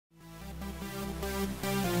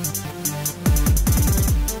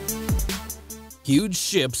Huge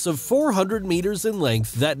ships of 400 meters in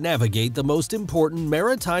length that navigate the most important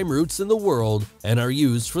maritime routes in the world and are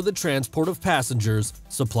used for the transport of passengers,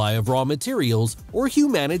 supply of raw materials, or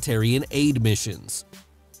humanitarian aid missions.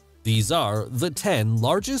 These are the 10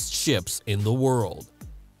 largest ships in the world.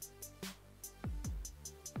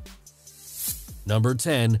 Number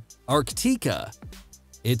 10. ARKTIKA.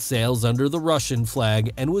 It sails under the Russian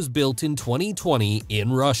flag and was built in 2020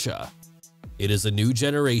 in Russia. It is a new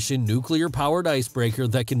generation nuclear-powered icebreaker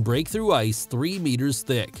that can break through ice 3 meters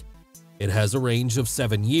thick. It has a range of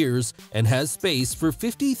 7 years and has space for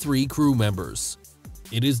 53 crew members.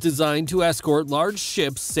 It is designed to escort large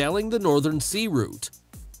ships sailing the Northern Sea route.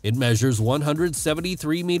 It measures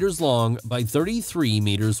 173 meters long by 33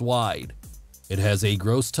 meters wide. It has a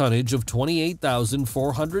gross tonnage of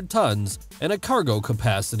 28,400 tons and a cargo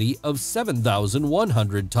capacity of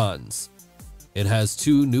 7,100 tons. It has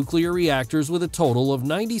 2 nuclear reactors with a total of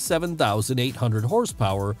 97,800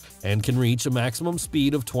 horsepower and can reach a maximum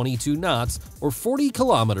speed of 22 knots or 40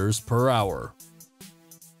 kilometers per hour.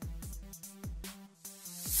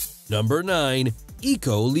 Number 9.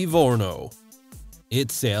 LIVORNO.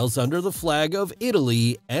 It sails under the flag of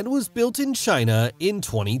Italy and was built in China in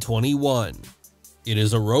 2021. It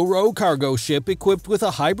is a ro-ro cargo ship equipped with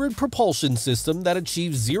a hybrid propulsion system that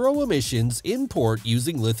achieves zero emissions in port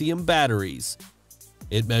using lithium batteries.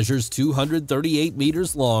 It measures 238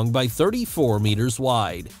 meters long by 34 meters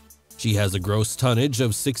wide. She has a gross tonnage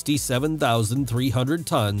of 67,300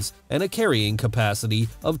 tons and a carrying capacity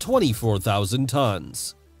of 24,000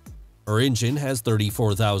 tons. Her engine has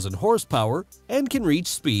 34,000 horsepower and can reach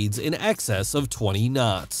speeds in excess of 20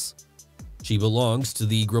 knots. She belongs to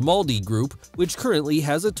the Grimaldi Group, which currently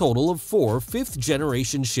has a total of 4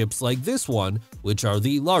 fifth-generation ships like this one, which are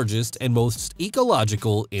the largest and most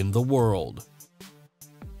ecological in the world.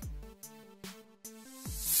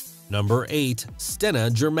 Number 8. STENA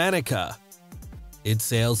Germanica. It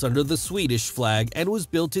sails under the Swedish flag and was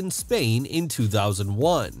built in Spain in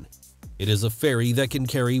 2001. It is a ferry that can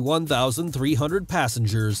carry 1,300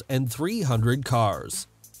 passengers and 300 cars.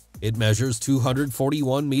 It measures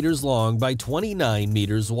 241 meters long by 29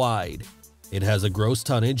 meters wide. It has a gross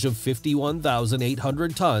tonnage of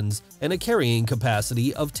 51,800 tons and a carrying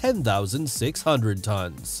capacity of 10,600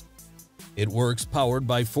 tons. It works powered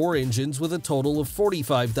by 4 engines with a total of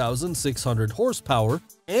 45,600 horsepower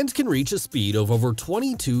and can reach a speed of over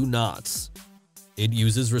 22 knots. It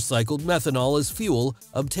uses recycled methanol as fuel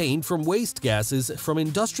obtained from waste gases from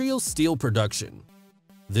industrial steel production.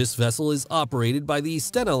 This vessel is operated by the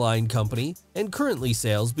STENA Line company and currently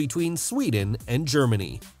sails between Sweden and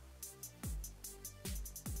Germany.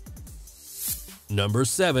 Number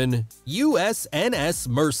 7. USNS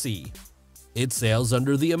Mercy. It sails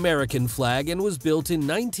under the American flag and was built in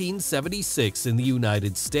 1976 in the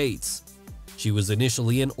United States. She was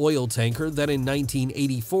initially an oil tanker that in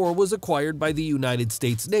 1984 was acquired by the United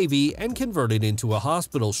States Navy and converted into a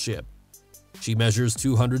hospital ship. She measures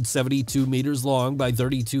 272 meters long by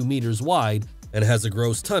 32 meters wide and has a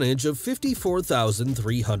gross tonnage of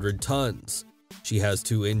 54,300 tons. She has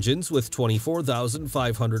 2 engines with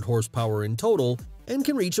 24,500 horsepower in total and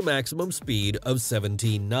can reach a maximum speed of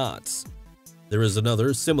 17 knots. There is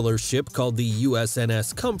another similar ship called the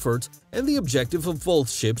USNS Comfort, and the objective of both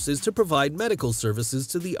ships is to provide medical services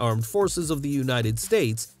to the armed forces of the United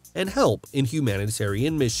States and help in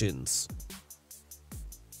humanitarian missions.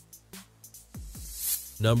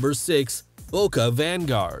 Number 6. BOKA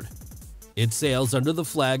Vanguard. It sails under the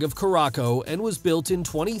flag of Caraco and was built in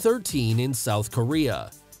 2013 in South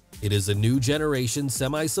Korea. It is a new generation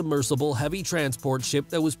semi-submersible heavy transport ship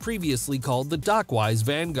that was previously called the Dockwise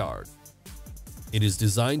Vanguard. It is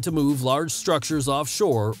designed to move large structures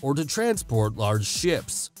offshore or to transport large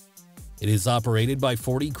ships. It is operated by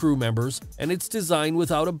 40 crew members, and its design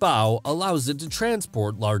without a bow allows it to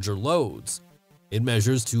transport larger loads. It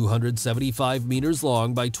measures 275 meters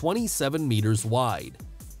long by 27 meters wide.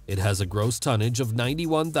 It has a gross tonnage of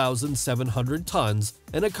 91,700 tons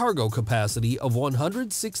and a cargo capacity of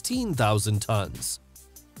 116,000 tons.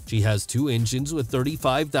 She has 2 engines with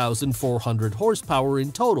 35,400 horsepower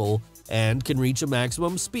in total and can reach a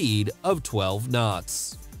maximum speed of 12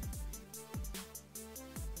 knots.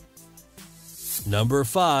 Number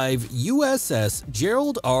 5. USS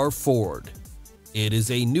Gerald R. Ford. It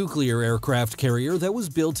is a nuclear aircraft carrier that was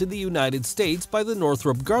built in the United States by the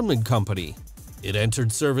Northrop Grumman Company. It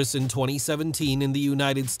entered service in 2017 in the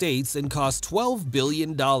United States and cost $12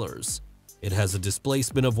 billion. It has a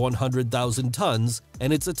displacement of 100,000 tons,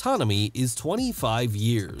 and its autonomy is 25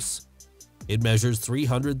 years. It measures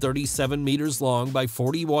 337 meters long by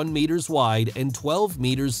 41 meters wide and 12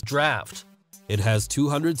 meters draft. It has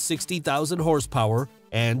 260,000 horsepower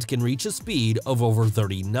and can reach a speed of over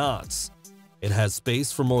 30 knots. It has space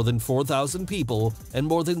for more than 4,000 people and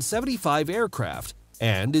more than 75 aircraft,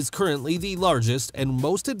 and is currently the largest and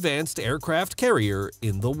most advanced aircraft carrier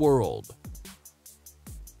in the world.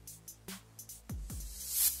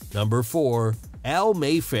 Number 4. Al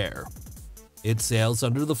Mayfair. It sails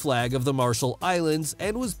under the flag of the Marshall Islands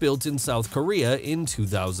and was built in South Korea in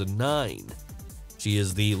 2009. She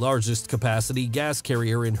is the largest capacity gas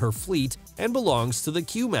carrier in her fleet and belongs to the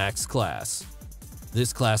Q-Max class.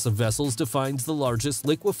 This class of vessels defines the largest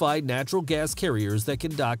liquefied natural gas carriers that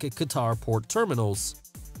can dock at Qatar port terminals.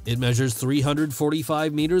 It measures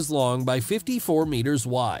 345 meters long by 54 meters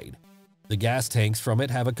wide. The gas tanks from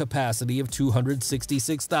it have a capacity of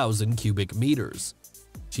 266,000 cubic meters.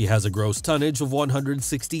 She has a gross tonnage of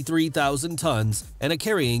 163,000 tons and a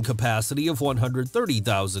carrying capacity of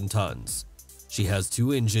 130,000 tons. She has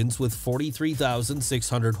 2 engines with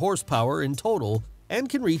 43,600 horsepower in total and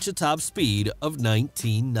can reach a top speed of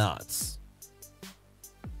 19 knots.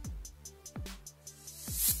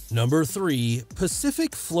 Number 3.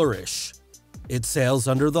 Pacific Flourish. It sails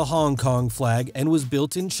under the Hong Kong flag and was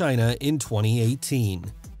built in China in 2018.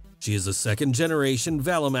 She is a second-generation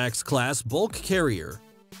Valemax-class bulk carrier.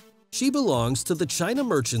 She belongs to the China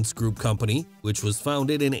Merchants Group Company, which was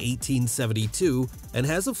founded in 1872 and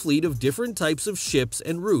has a fleet of different types of ships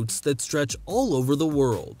and routes that stretch all over the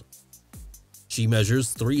world. She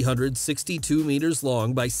measures 362 meters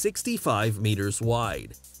long by 65 meters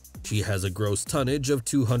wide. She has a gross tonnage of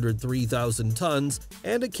 203,000 tons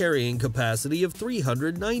and a carrying capacity of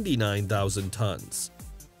 399,000 tons.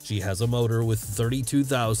 She has a motor with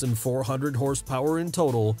 32,400 horsepower in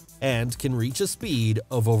total and can reach a speed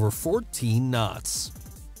of over 14 knots.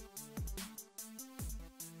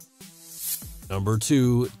 Number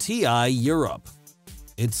 2. TI Europe.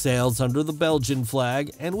 It sails under the Belgian flag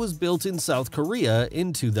and was built in South Korea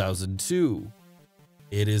in 2002.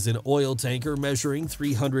 It is an oil tanker measuring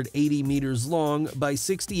 380 meters long by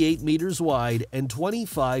 68 meters wide and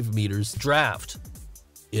 25 meters draft.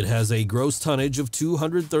 It has a gross tonnage of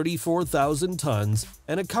 234,000 tons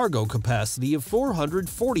and a cargo capacity of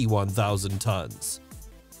 441,000 tons.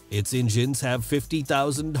 Its engines have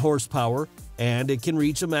 50,000 horsepower and it can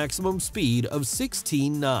reach a maximum speed of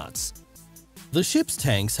 16 knots. The ship's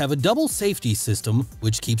tanks have a double safety system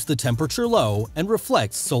which keeps the temperature low and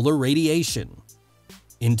reflects solar radiation.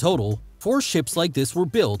 In total, 4 ships like this were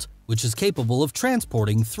built, which is capable of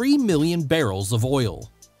transporting 3 million barrels of oil.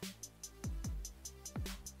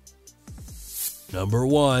 Number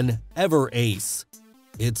 1. Ever Ace.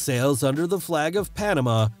 It sails under the flag of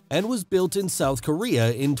Panama and was built in South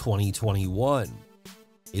Korea in 2021.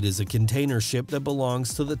 It is a container ship that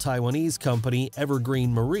belongs to the Taiwanese company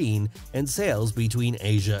Evergreen Marine and sails between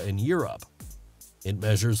Asia and Europe. It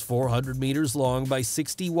measures 400 meters long by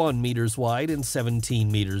 61 meters wide and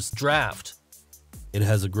 17 meters draft. It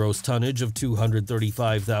has a gross tonnage of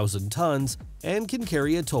 235,000 tons and can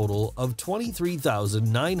carry a total of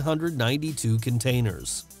 23,992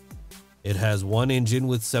 containers. It has 1 engine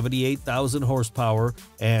with 78,000 horsepower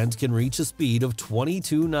and can reach a speed of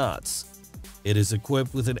 22 knots. It is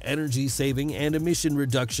equipped with an energy-saving and emission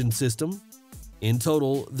reduction system. In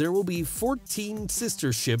total, there will be 14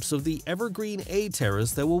 sister ships of the Evergreen A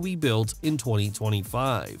Terrace that will be built in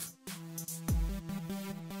 2025.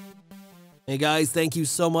 Hey guys, thank you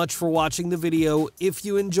so much for watching the video. If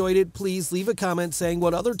you enjoyed it, please leave a comment saying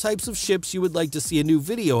what other types of ships you would like to see a new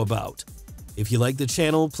video about. If you like the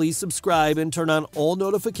channel, please subscribe and turn on all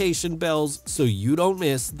notification bells so you don't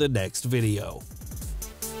miss the next video.